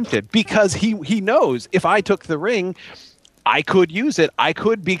really tempted, because he knows if I took the ring, I could use it. I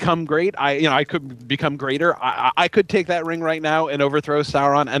could become great. I could become greater. I could take that ring right now and overthrow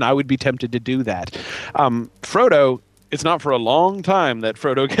Sauron, and I would be tempted to do that. Frodo, it's not for a long time that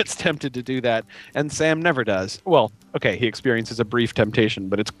Frodo gets tempted to do that, and Sam never does. Well, okay, he experiences a brief temptation,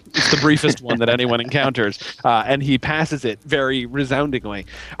 but it's the briefest one that anyone encounters, and he passes it very resoundingly.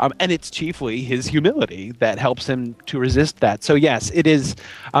 And it's chiefly his humility that helps him to resist that. So yes, it is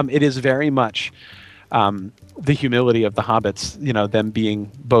very much the humility of the hobbits, them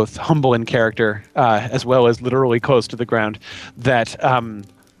being both humble in character as well as literally close to the ground,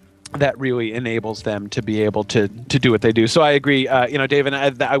 that really enables them to be able to do what they do. So I agree, David.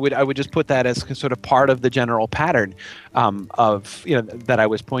 I would just put that as sort of part of the general pattern of that I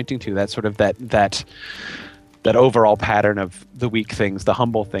was pointing to. That sort of that overall pattern of the weak things, the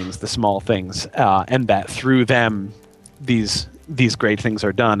humble things, the small things, and that through them these great things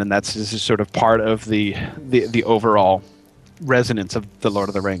are done. And that's just sort of part of the overall resonance of the Lord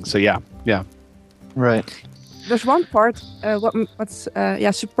of the Rings. So yeah. Right. there's one part. What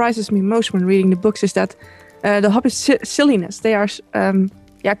surprises me most when reading the books is that the Hobbits' silliness. They are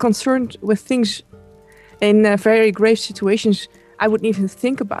concerned with things in very grave situations I wouldn't even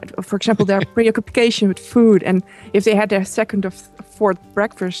think about. For example, their preoccupation with food, and if they had their second or fourth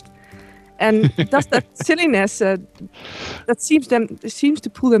breakfast. And does that silliness that seems to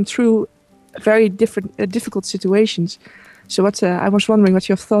pull them through very difficult situations. So I was wondering what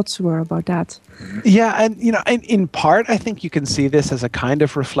your thoughts were about that. Yeah, and in part, I think you can see this as a kind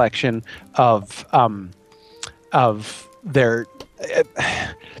of reflection of their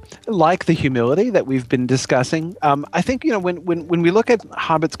like the humility that we've been discussing. I think when we look at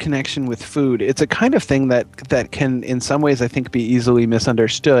Hobbit's connection with food, it's a kind of thing that can, in some ways, I think, be easily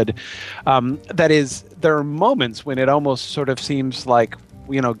misunderstood. That is, there are moments when it almost sort of seems like,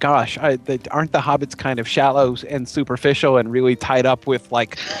 gosh, aren't the Hobbits kind of shallow and superficial and really tied up with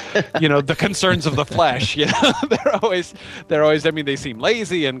the concerns of the flesh? They're always. I mean, they seem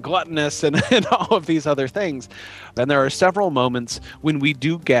lazy and gluttonous and all of these other things. And there are several moments when we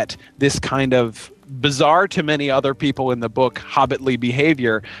do get this kind of bizarre to many other people in the book hobbitly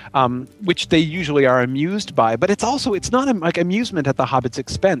behavior, which they usually are amused by. But it's not like amusement at the Hobbit's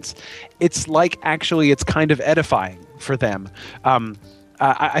expense. It's like actually it's kind of edifying for them.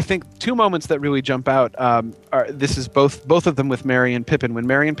 I think two moments that really jump out this is both of them with Merry and Pippin. When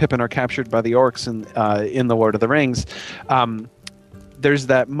Merry and Pippin are captured by the orcs in The Lord of the Rings, there's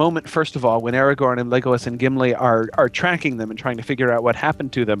that moment, first of all, when Aragorn and Legolas and Gimli are tracking them and trying to figure out what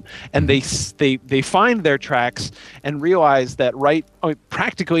happened to them, and they find their tracks and realize that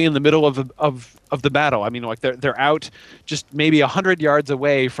practically in the middle of the battle. I mean, they're out just maybe 100 yards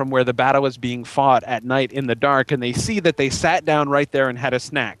away from where the battle is being fought at night in the dark, and they see that they sat down right there and had a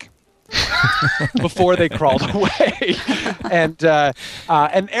snack before they crawled away. And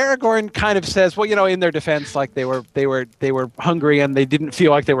Aragorn kind of says, well, in their defense, like they were hungry and they didn't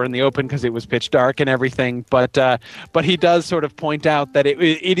feel like they were in the open because it was pitch dark and everything. But he does sort of point out that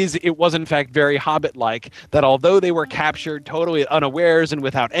it was in fact very Hobbit-like, that although they were captured totally unawares and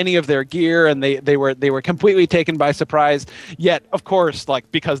without any of their gear, and they were completely taken by surprise, yet of course,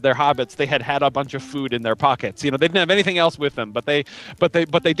 because they're hobbits, they had a bunch of food in their pockets. They didn't have anything else with them, but they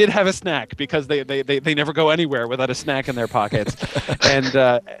did have a snack, because they never go anywhere without a snack in their pockets. And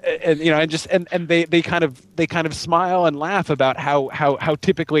they kind of smile and laugh about how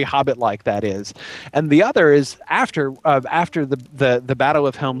typically Hobbit-like that is. And the other is after the Battle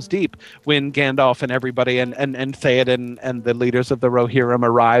of Helm's Deep, when Gandalf and everybody and Theoden and the leaders of the Rohirrim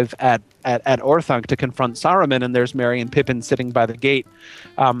arrive at Orthanc to confront Saruman, and there's Merry and Pippin sitting by the gate,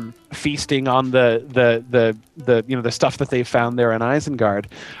 feasting on the stuff that they found there in Isengard,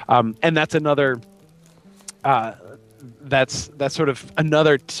 and that's another. That's sort of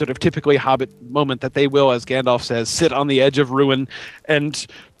another sort of typically Hobbit moment, that they will, as Gandalf says, sit on the edge of ruin and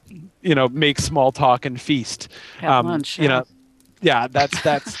make small talk and feast. Have lunch. Yeah, that's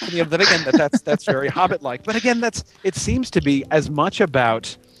that's very Hobbit-like. But again, it seems to be as much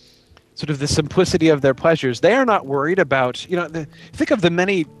about sort of the simplicity of their pleasures. They are not worried about, think of the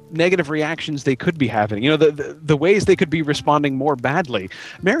many negative reactions they could be having, the ways they could be responding more badly.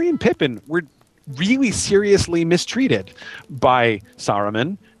 Merry and Pippin were really seriously mistreated by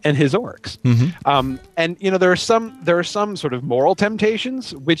Saruman and his orcs. Mm-hmm. And there are some sort of moral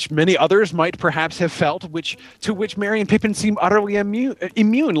temptations which many others might perhaps have felt, to which Merry and Pippin seem utterly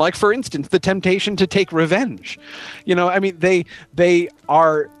immune. Like, for instance, the temptation to take revenge. I mean, they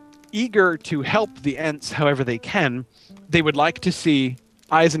are eager to help the Ents however they can. They would like to see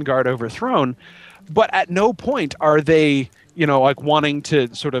Isengard overthrown, but at no point are they, wanting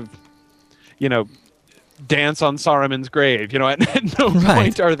to sort of, dance on Saruman's grave. At no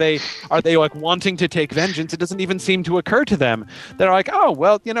point are they like wanting to take vengeance. It doesn't even seem to occur to them. They're like, oh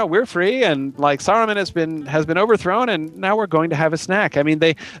well, we're free, and like Saruman has been overthrown, and now we're going to have a snack. I mean,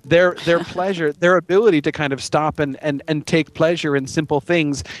 their pleasure, their ability to kind of stop and take pleasure in simple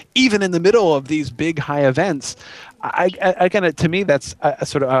things, even in the middle of these big high events. Again, to me, that's I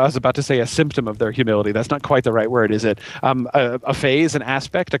was about to say a symptom of their humility. That's not quite the right word, is it? A phase, an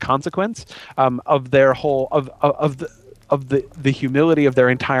aspect, a consequence of their whole of the humility of their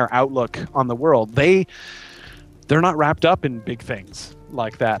entire outlook on the world. They're not wrapped up in big things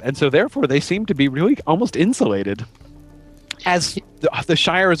like that, and so therefore they seem to be really almost insulated. As the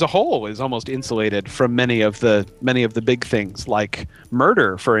Shire as a whole is almost insulated from many of the big things, like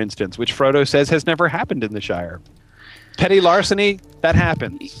murder, for instance, which Frodo says has never happened in the Shire. Petty larceny, that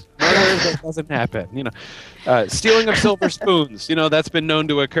happens. others that doesn't happen. Stealing of silver spoons, that's been known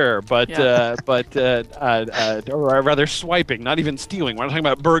to occur, but or rather swiping, not even stealing. We're not talking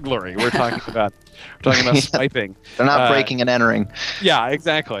about burglary. We're talking about swiping. They're not breaking and entering. Yeah,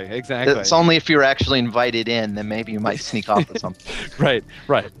 exactly. It's only if you're actually invited in, then maybe you might sneak off with something. Right.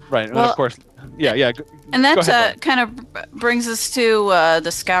 Well, and of course, yeah. And that kind of brings us to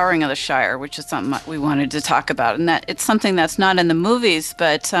the scouring of the Shire, which is something we wanted to talk about. And that it's something that's not in the movies,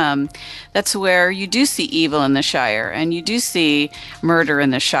 but that's where you do see evil in the Shire, and you do see murder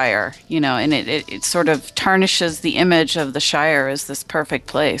in the Shire, and it sort of tarnishes the image of the Shire as this perfect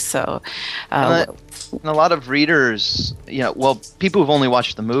place. So, and a lot of readers, people who've only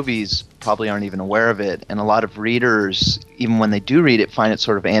watched the movies probably aren't even aware of it. And a lot of readers, even when they do read it, find it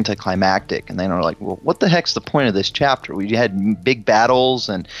sort of anticlimactic. And they're like, well, what the heck's the point of this chapter? We had big battles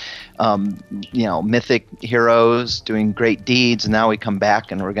and, mythic heroes doing great deeds. And now we come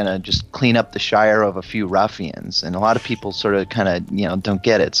back and we're going to just clean up the Shire of a few ruffians. And a lot of people sort of kind of, don't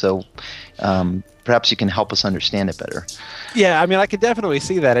get it. So perhaps you can help us understand it better. Yeah, I mean, I could definitely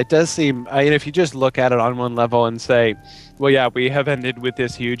see that. It does seem, if you just look at it on one level and say, well, yeah, we have ended with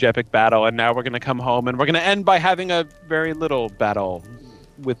this huge epic battle, and now we're going to come home, and we're going to end by having a very little battle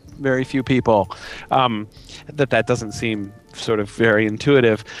with very few people. That doesn't seem sort of very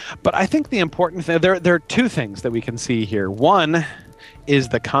intuitive. But I think the important thing, there are two things that we can see here. One is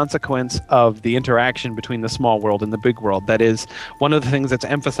the consequence of the interaction between the small world and the big world. That is, one of the things that's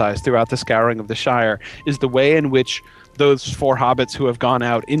emphasized throughout the scouring of the Shire is the way in which those 4 hobbits who have gone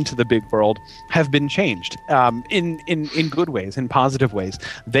out into the big world have been changed in good ways, in positive ways.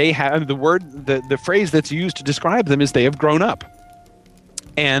 They have the phrase that's used to describe them is they have grown up.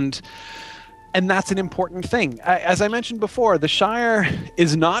 And that's an important thing. As I mentioned before, the Shire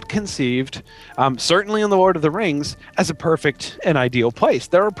is not conceived, certainly in The Lord of the Rings, as a perfect and ideal place.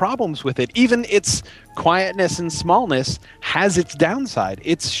 There are problems with it. Even its quietness and smallness has its downside.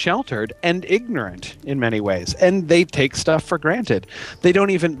 It's sheltered and ignorant in many ways, and they take stuff for granted. They don't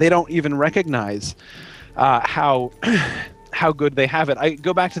even recognize how good they have it. I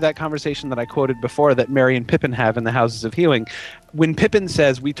go back to that conversation that I quoted before that Merry and Pippin have in the Houses of Healing. When Pippin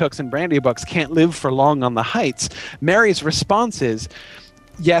says, "We Tooks and Brandybucks can't live for long on the heights," Merry's response is,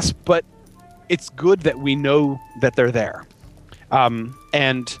 "Yes, but it's good that we know that they're there." And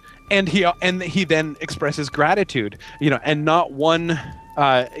he then expresses gratitude, and not one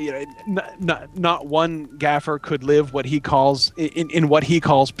not one gaffer could live what he calls in what he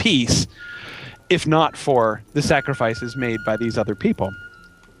calls peace, if not for the sacrifices made by these other people.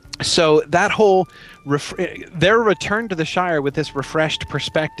 So that whole their return to the Shire with this refreshed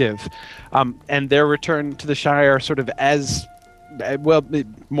perspective, and their return to the Shire sort of as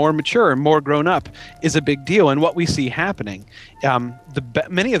more mature and more grown up, is a big deal. And what we see happening,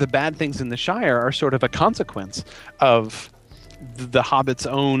 many of the bad things in the Shire are sort of a consequence of the Hobbit's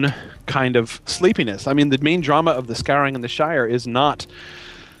own kind of sleepiness. I mean, the main drama of the scouring in the Shire is not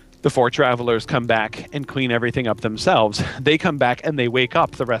the 4 travelers come back and clean everything up themselves. They come back and they wake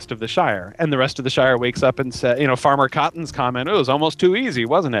up the rest of the Shire, and the rest of the Shire wakes up and says, Farmer Cotton's comment, "Oh, it was almost too easy,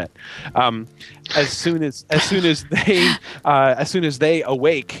 wasn't it?" As soon as they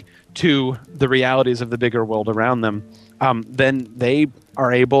awake to the realities of the bigger world around them, then they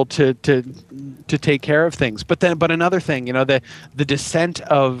are able to take care of things. But another thing, the descent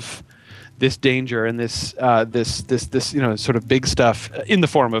of this danger and this sort of big stuff in the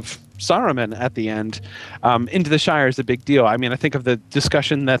form of Saruman at the end into the Shire is a big deal. I mean, I think of the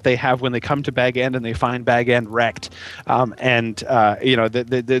discussion that they have when they come to Bag End and they find Bag End wrecked, and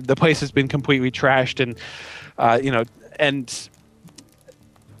the place has been completely trashed, and and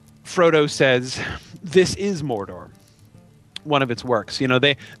Frodo says, "This is Mordor." One of its works.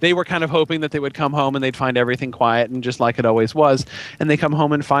 They were kind of hoping that they would come home and they'd find everything quiet and just like it always was, and they come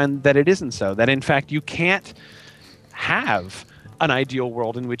home and find that it isn't so. That in fact you can't have an ideal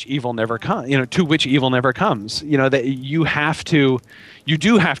world in which evil never comes. To which evil never comes. That you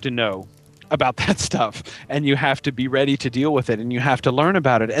do have to know about that stuff, and you have to be ready to deal with it, and you have to learn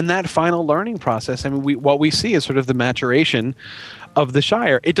about it. And that final learning process, I mean, what we see is sort of the maturation of the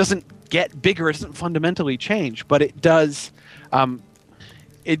Shire. It doesn't get bigger, it doesn't fundamentally change, but it does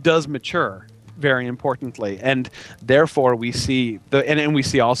mature very importantly, and therefore we see and we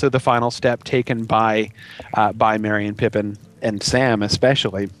see also the final step taken by Merry and Pippin and Sam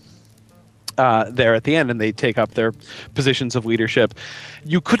especially there at the end, and they take up their positions of leadership.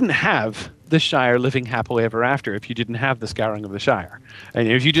 You couldn't have the Shire living happily ever after if you didn't have the scouring of the Shire, and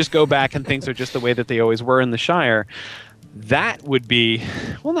if you just go back and things are just the way that they always were in the Shire, that would be,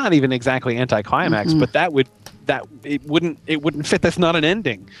 well, not even exactly anticlimax, but that that it wouldn't fit. That's not an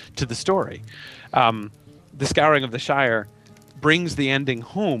ending to the story. The Scouring of the Shire brings the ending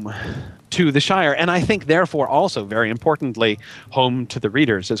home to the Shire, and I think therefore also very importantly home to the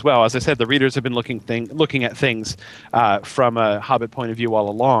readers as well. As I said, the readers have been looking at things from a Hobbit point of view all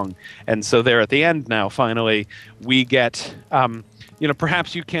along, and so there at the end now finally we get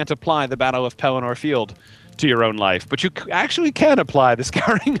perhaps you can't apply the Battle of Pelennor Field to your own life, but you actually can apply the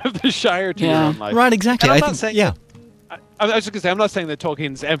Scouring of the Shire to your own life. Right, exactly. And I'm not saying I was just going to say, I'm not saying that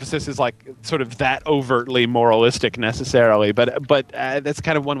Tolkien's emphasis is like sort of that overtly moralistic necessarily, but that's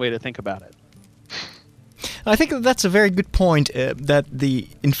kind of one way to think about it. I think that's a very good point. That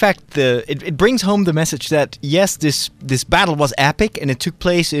it brings home the message that yes, this battle was epic and it took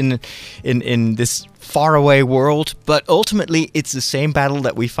place in this faraway world, but ultimately it's the same battle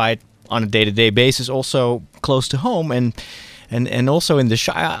that we fight on a day-to-day basis, also close to home and also in the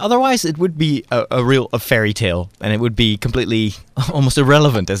Shire. Otherwise, it would be a fairy tale, and it would be completely almost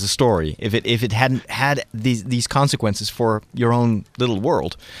irrelevant as a story if it hadn't had these consequences for your own little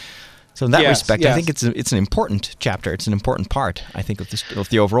world. So in that respect, I think it's an important chapter. It's an important part, I think, of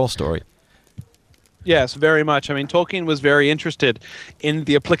the overall story. Yes, very much. I mean, Tolkien was very interested in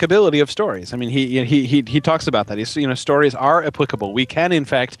the applicability of stories. I mean, he talks about that. Stories are applicable. We can, in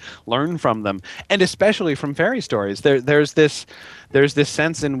fact, learn from them, and especially from fairy stories. There's this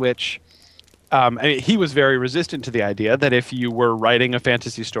sense in which he was very resistant to the idea that if you were writing a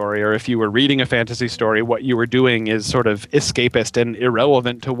fantasy story or if you were reading a fantasy story, what you were doing is sort of escapist and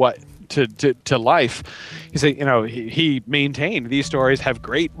irrelevant to life. He maintained these stories have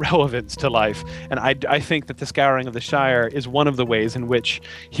great relevance to life, and I think that the Scouring of the Shire is one of the ways in which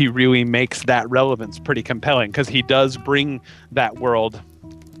he really makes that relevance pretty compelling, because he does bring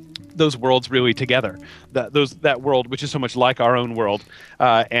those worlds really together. That world which is so much like our own world,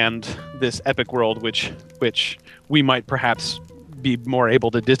 and this epic world which we might perhaps be more able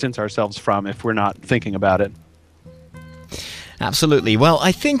to distance ourselves from if we're not thinking about it. Absolutely. Well,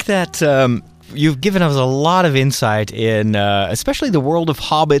 I think that you've given us a lot of insight in especially the world of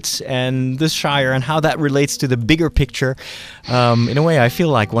hobbits and the Shire and how that relates to the bigger picture. In a way, I feel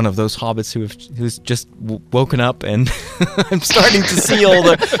like one of those hobbits who's just woken up and I'm starting to see all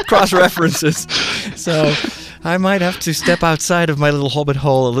the cross-references. So I might have to step outside of my little hobbit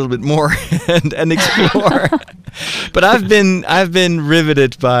hole a little bit more and explore. But I've been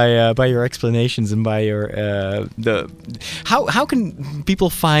riveted by your explanations and by your how can people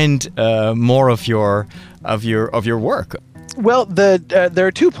find more of your work? Well, there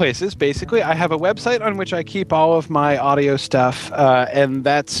are two places, basically. I have a website on which I keep all of my audio stuff, and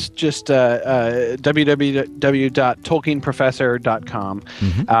that's just www.tolkienprofessor.com.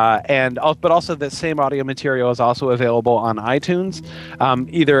 Mm-hmm. But also the same audio material is also available on iTunes.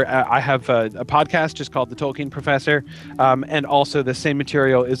 I have a podcast just called The Tolkien Professor, and also the same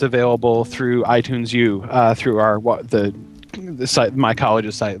material is available through iTunes U, through the site, my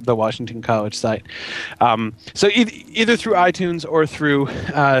college's site, the Washington College site. So either through iTunes or through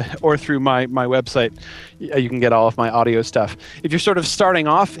my website, you can get all of my audio stuff. If you're sort of starting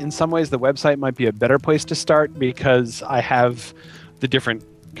off, in some ways the website might be a better place to start, because I have the different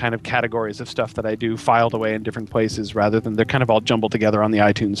kind of categories of stuff that I do filed away in different places, rather than they're kind of all jumbled together on the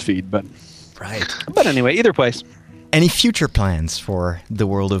iTunes feed. But anyway, either place. Any future plans for the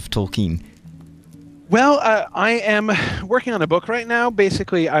world of Tolkien? Well, I am working on a book right now.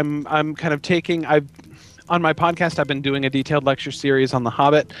 Basically, I'm kind of on my podcast, I've been doing a detailed lecture series on The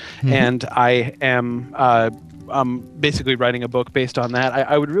Hobbit, mm-hmm. and I am basically writing a book based on that.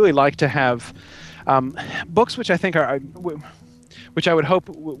 I would really like to have books which I think which I would hope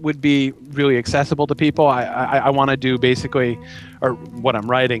would be really accessible to people. I want to do basically, or what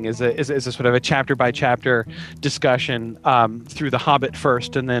I'm writing is a sort of a chapter by chapter discussion through The Hobbit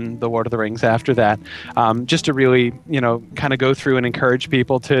first, and then The Lord of the Rings after that, just to really kind of go through and encourage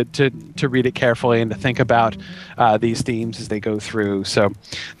people to read it carefully and to think about these themes as they go through. So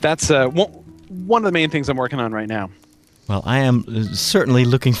that's one of the main things I'm working on right now. Well, I am certainly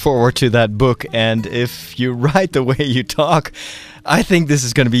looking forward to that book, and if you write the way you talk, I think this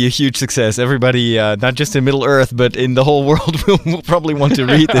is going to be a huge success. Everybody, not just in Middle-earth, but in the whole world will probably want to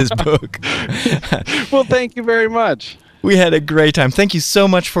read this book. Well, thank you very much. We had a great time. Thank you so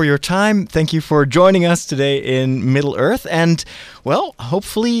much for your time. Thank you for joining us today in Middle-earth. And, well,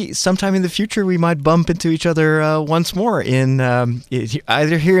 hopefully sometime in the future we might bump into each other once more in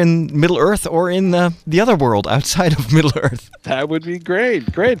either here in Middle-earth or in the other world outside of Middle-earth. That would be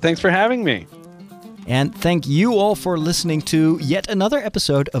great. Great. Thanks for having me. And thank you all for listening to yet another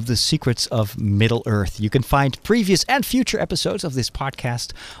episode of The Secrets of Middle-earth. You can find previous and future episodes of this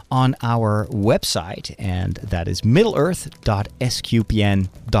podcast on our website, and that is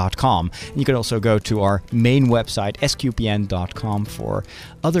middleearth.sqpn.com. And you can also go to our main website, sqpn.com, for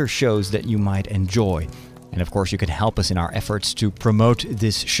other shows that you might enjoy. And of course, you can help us in our efforts to promote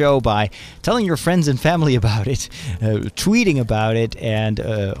this show by telling your friends and family about it, tweeting about it, and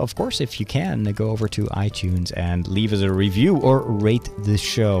of course, if you can, go over to iTunes and leave us a review or rate this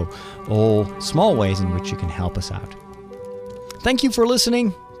show. All small ways in which you can help us out. Thank you for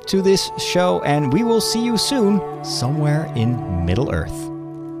listening to this show, and we will see you soon somewhere in Middle-earth.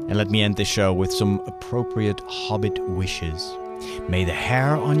 And let me end this show with some appropriate Hobbit wishes. May the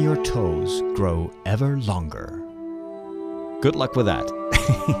hair on your toes grow ever longer. Good luck with that.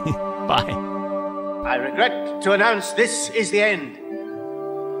 Bye. I regret to announce this is the end.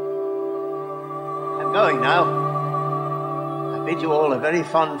 I'm going now. I bid you all a very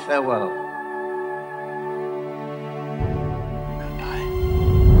fond farewell. Goodbye.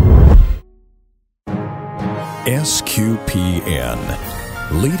 SQPN,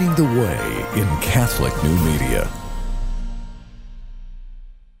 leading the way in Catholic new media.